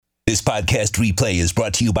podcast replay is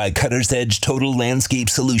brought to you by Cutter's Edge Total Landscape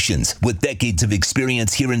Solutions. With decades of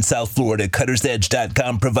experience here in South Florida,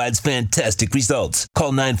 CuttersEdge.com provides fantastic results.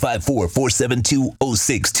 Call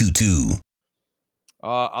 954-472-0622.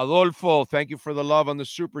 Adolfo, thank you for the love on the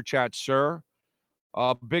super chat, sir.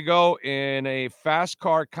 Big O, in a fast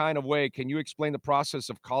car kind of way, can you explain the process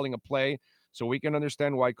of calling a play so we can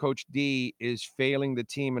understand why Coach D is failing the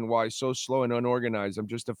team and why he's so slow and unorganized? I'm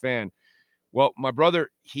just a fan. Well, my brother,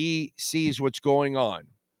 he sees what's going on,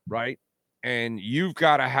 right? And you've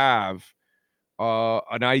got to have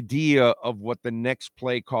an idea of what the next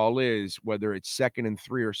play call is, whether it's 2nd and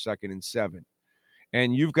 3 or 2nd and 7.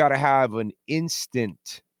 And you've got to have an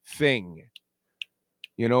instant thing.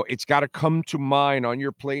 You know, it's got to come to mind on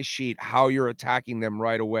your play sheet how you're attacking them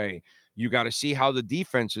right away. You got to see how the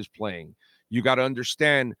defense is playing. You got to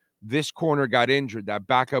understand this corner got injured. That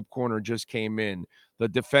backup corner just came in. The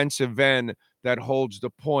defensive end that holds the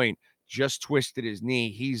point just twisted his knee.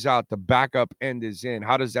 He's out. The backup end is in.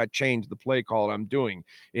 How does that change the play call I'm doing?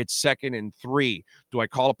 It's 2nd and 3. Do I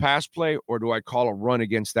call a pass play or do I call a run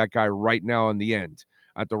against that guy right now on the end,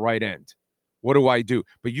 at the right end? What do I do?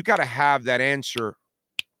 But you got to have that answer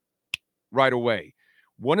right away.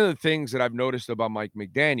 One of the things that I've noticed about Mike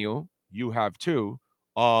McDaniel, you have too,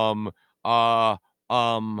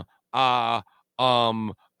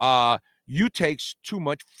 you takes too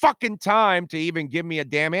much fucking time to even give me a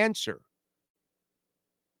damn answer.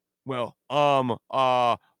 Well, do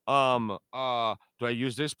I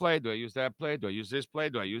use this play? Do I use that play? Do I use this play?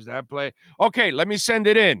 Do I use that play? Okay, let me send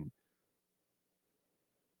it in.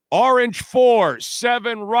 Orange 4,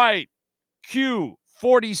 7 right, Q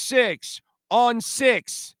 46 on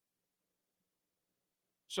 6.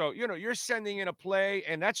 So, you know, you're sending in a play,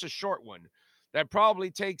 and that's a short one. That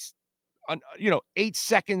probably takes 8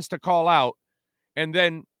 seconds to call out, and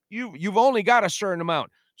then you've only got a certain amount.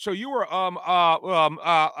 So you were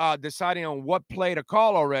deciding on what play to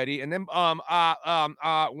call already, and then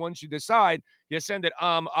once you decide, you send it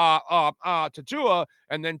to Tua,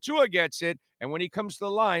 and then Tua gets it, and when he comes to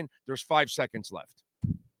the line, there's 5 seconds left.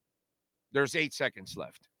 There's 8 seconds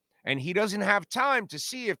left, and he doesn't have time to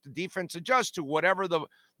see if the defense adjusts to whatever the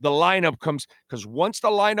lineup comes, because once the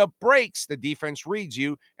lineup breaks, the defense reads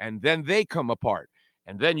you, and then they come apart.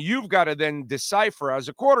 And then you've got to then decipher as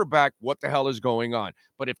a quarterback what the hell is going on.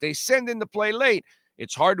 But if they send in the play late,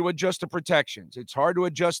 it's hard to adjust the protections. It's hard to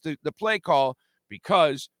adjust the play call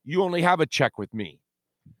because you only have a check with me.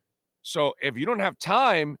 So if you don't have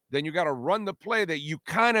time, then you got to run the play that you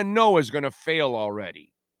kind of know is going to fail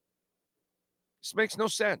already. This makes no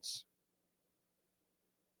sense.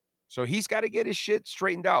 So he's got to get his shit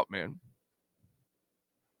straightened out, man.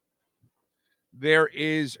 There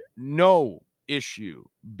is no issue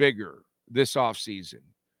bigger this offseason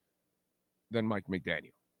than Mike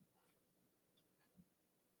McDaniel.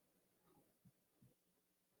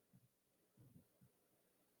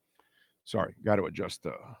 Sorry, got to adjust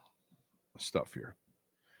the stuff here.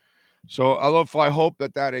 So I hope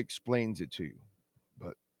that explains it to you.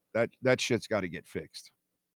 But that shit's got to get fixed.